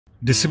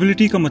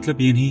Disability का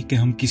मतलब ये नहीं कि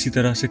हम किसी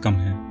तरह से कम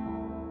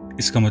हैं।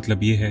 इसका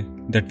मतलब ये है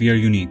that we are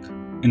unique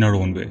in our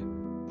own way.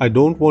 I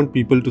don't want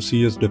people to see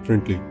us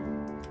differently.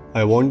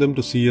 I want them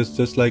to see us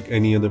just like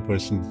any other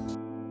person.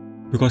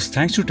 Because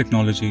thanks to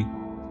technology,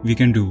 we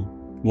can do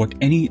what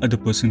any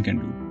other person can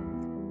do.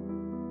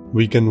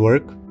 We can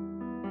work.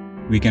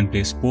 We can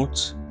play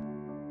sports.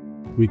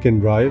 We can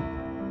drive.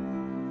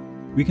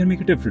 We can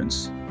make a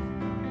difference.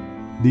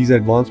 These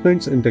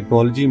advancements in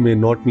technology may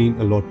not mean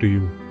a lot to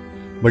you,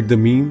 but they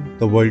mean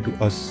the world to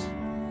us.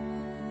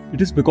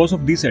 It is because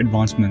of these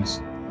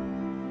advancements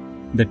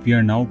that we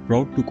are now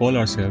proud to call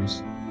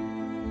ourselves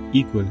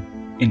equal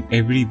in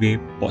every way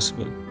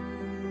possible.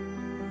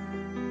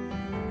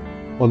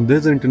 On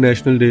this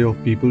International Day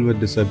of People with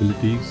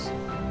Disabilities,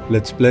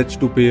 let's pledge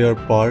to play our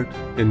part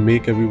and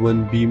make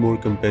everyone be more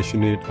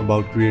compassionate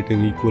about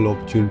creating equal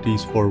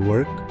opportunities for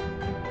work,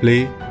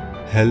 play,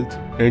 health,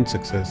 and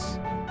success.